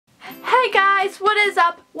Hey guys, what is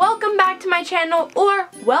up? Welcome back to my channel, or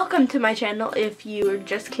welcome to my channel if you're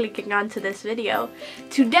just clicking onto this video.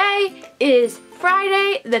 Today is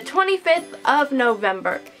Friday the 25th of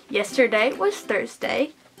November. Yesterday was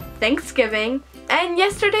Thursday, Thanksgiving, and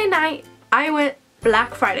yesterday night I went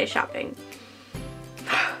Black Friday shopping.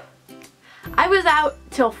 I was out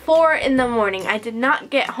till 4 in the morning. I did not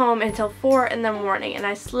get home until 4 in the morning and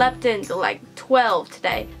I slept until like 12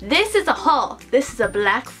 today. This is a haul. This is a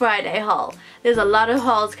Black Friday haul. There's a lot of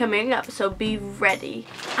hauls coming up, so be ready.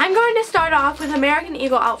 I'm going to start off with American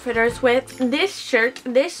Eagle Outfitters with this shirt.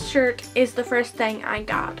 This shirt is the first thing I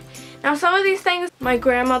got. Now some of these things, my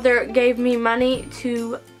grandmother gave me money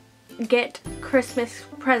to get Christmas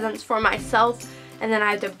presents for myself, and then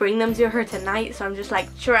I have to bring them to her tonight, so I'm just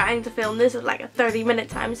like trying to film this at like a 30-minute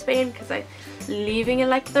time span because I'm leaving in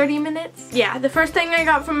like 30 minutes. Yeah, the first thing I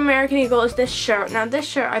got from American Eagle is this shirt. Now this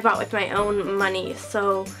shirt I bought with my own money,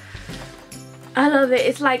 so I love it.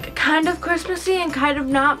 It's like kind of Christmassy and kind of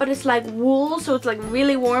not, but it's like wool, so it's like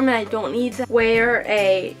really warm and I don't need to wear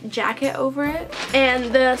a jacket over it.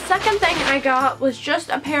 And the second thing I got was just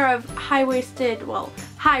a pair of high-waisted, well,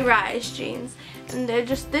 high-rise jeans. And they're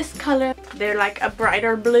just this color. They're like a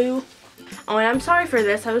brighter blue. Oh, and I'm sorry for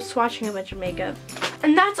this. I was swatching a bunch of makeup.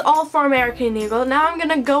 And that's all for American Eagle. Now I'm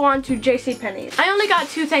gonna go on to JCPenney's. I only got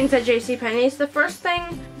two things at JCPenney's. The first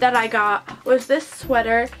thing that I got was this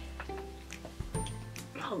sweater.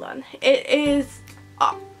 Hold on. It is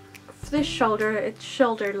this shoulder. It's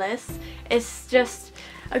shoulderless. It's just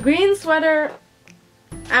a green sweater.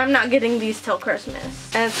 I'm not getting these till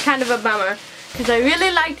Christmas. And it's kind of a bummer, because I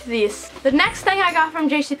really liked these. The next thing I got from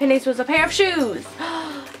JCPenney's was a pair of shoes.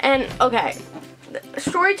 And, okay,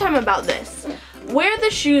 story time about this. Where the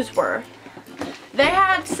shoes were, they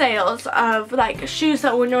had sales of, like, shoes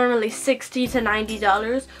that were normally $60 to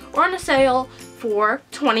 $90 were on a sale for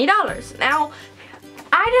 $20. Now,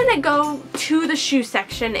 I didn't go to the shoe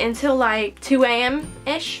section until, like, 2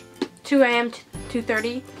 a.m.-ish. 2 a.m. to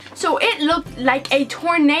 2:30. So it looked like a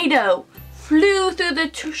tornado flew through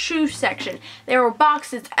the shoe section. There were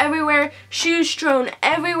boxes everywhere, shoes strewn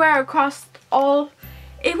everywhere across all.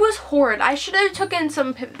 It was horrid. I should have taken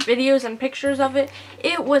some videos and pictures of it.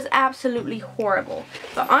 It was absolutely horrible.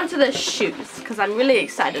 But onto the shoes, because I'm really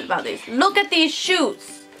excited about these. Look at these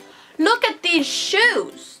shoes. Look at these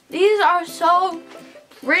shoes. These are so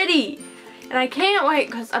pretty. And I can't wait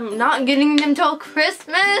because I'm not getting them till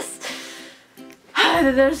Christmas.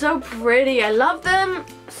 They're so pretty. I love them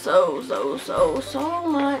so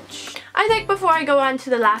much. I think before I go on to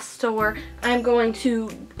the last store, I'm going to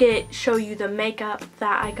show you the makeup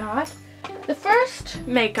that I got. The first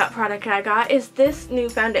makeup product I got is this new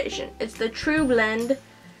foundation. It's the True Blend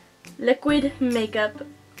Liquid Makeup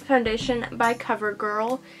Foundation by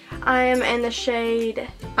CoverGirl. I am in the shade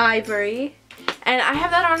Ivory, and I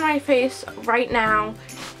have that on my face right now.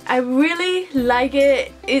 I really like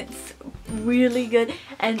it. It's really good.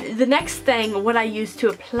 And the next thing, what I used to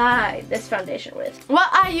apply this foundation with, what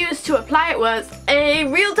I used to apply it was a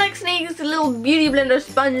Real Techniques little beauty blender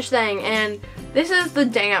sponge thing, and this is the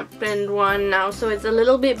dampened one now, so it's a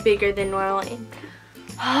little bit bigger than normally.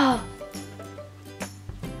 I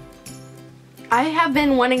have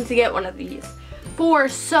been wanting to get one of these for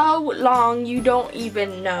so long, you don't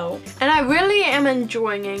even know. And I really am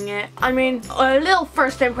enjoying it. I mean, a little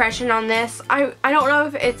first impression on this. I don't know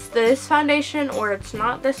if it's this foundation or it's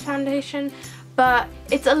not this foundation, but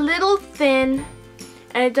it's a little thin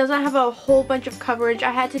and it doesn't have a whole bunch of coverage.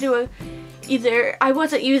 I had to do either I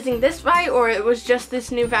wasn't using this right, or it was just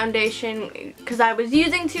this new foundation, because I was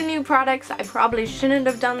using two new products. I probably shouldn't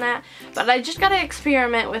have done that, but I just gotta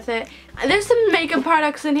experiment with it. There's some makeup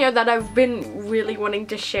products in here that I've been really wanting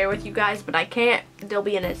to share with you guys, but I can't. They'll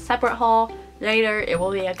be in a separate haul later. It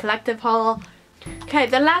will be a collective haul. Okay,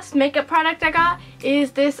 the last makeup product I got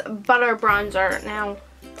is this Butter Bronzer, now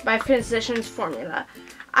by Physicians Formula.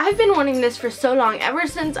 I've been wanting this for so long, ever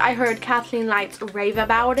since I heard Kathleen Lights rave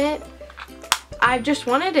about it. I've just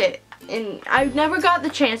wanted it, and I've never got the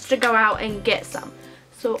chance to go out and get some.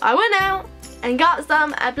 So I went out and got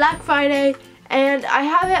some at Black Friday, and I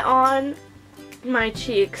have it on my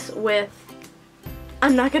cheeks with,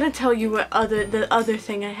 I'm not gonna tell you what the other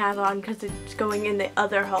thing I have on because it's going in the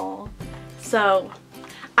other haul. So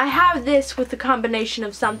I have this with a combination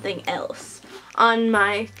of something else on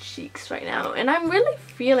my cheeks right now, and I'm really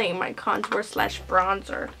feeling my contour slash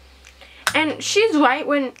bronzer. And she's right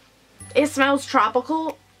when it smells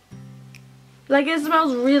tropical. Like, it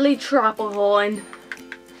smells really tropical, and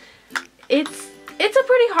it's a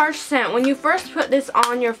pretty harsh scent. When you first put this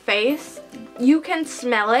on your face, you can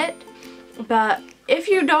smell it, but If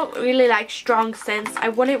you don't really like strong scents, I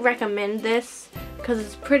wouldn't recommend this because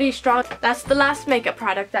it's pretty strong. That's the last makeup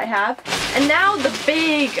product I have. And now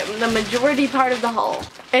the majority part of the haul.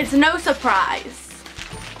 It's no surprise.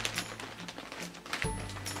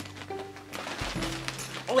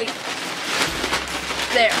 Wait.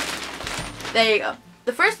 There you go.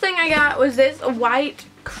 The first thing I got was this white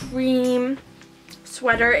cream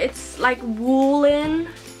sweater. It's like woolen.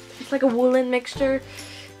 It's like a woolen mixture.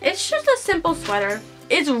 It's just a simple sweater.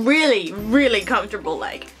 It's really, really comfortable.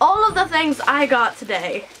 Like, all of the things I got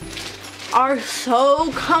today are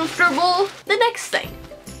so comfortable. The next thing,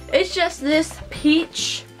 it's just this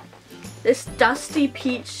peach, this dusty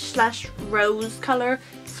peach slash rose color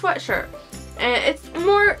sweatshirt. And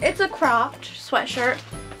it's a cropped sweatshirt.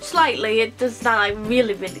 Slightly, it does not like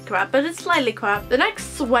really crop, but it's slightly cropped. The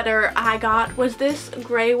next sweater I got was this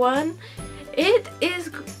gray one. It is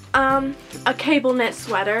a cable knit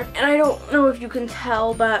sweater, and I don't know if you can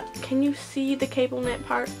tell, but can you see the cable knit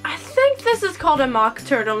part? I think this is called a mock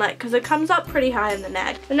turtleneck because it comes up pretty high in the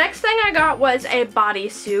neck. The next thing I got was a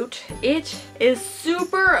bodysuit. It is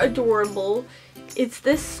super adorable. It's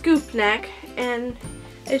this scoop neck, and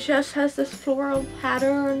it just has this floral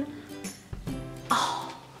pattern.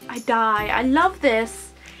 Oh, I die. I love this.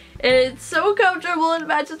 It's so comfortable. It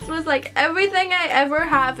matches with like everything I ever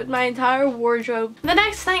have in my entire wardrobe. The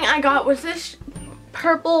next thing I got was this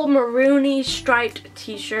purple maroony striped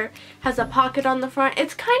t-shirt. Has a pocket on the front.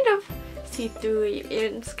 It's kind of see-through.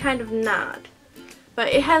 It's kind of not. But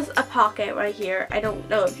it has a pocket right here. I don't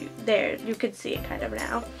know if you can see it kind of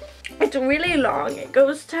now. It's really long. It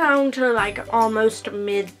goes down to like almost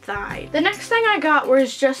mid-thigh. The next thing I got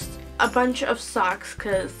was just a bunch of socks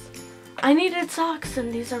because I needed socks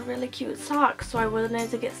and these are really cute socks, so I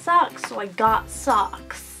wanted to get socks, so I got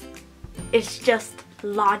socks. It's just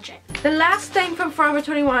logic. The last thing from Forever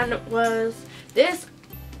 21 was this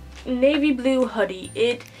navy blue hoodie.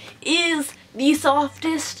 It is the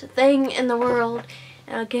softest thing in the world.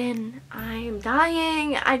 And again, I am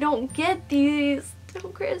dying. I don't get these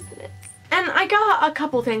till Christmas. And I got a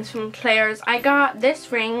couple things from Claire's. I got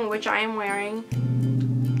this ring, which I am wearing.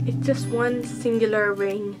 It's just one singular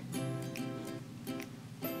ring,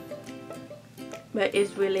 but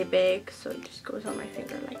it's really big, so it just goes on my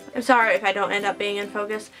finger like that. I'm sorry if I don't end up being in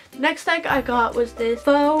focus. The next thing I got was this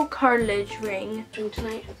faux cartilage ring. Drink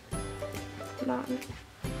tonight. Hold on.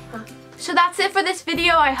 So that's it for this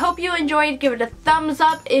video. I hope you enjoyed. Give it a thumbs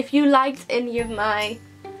up if you liked any of my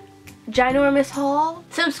ginormous haul.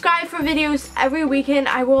 Subscribe for videos every weekend.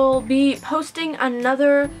 I will be posting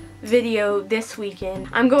another video this weekend.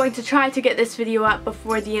 I'm going to try to get this video up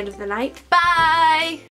before the end of the night. Bye!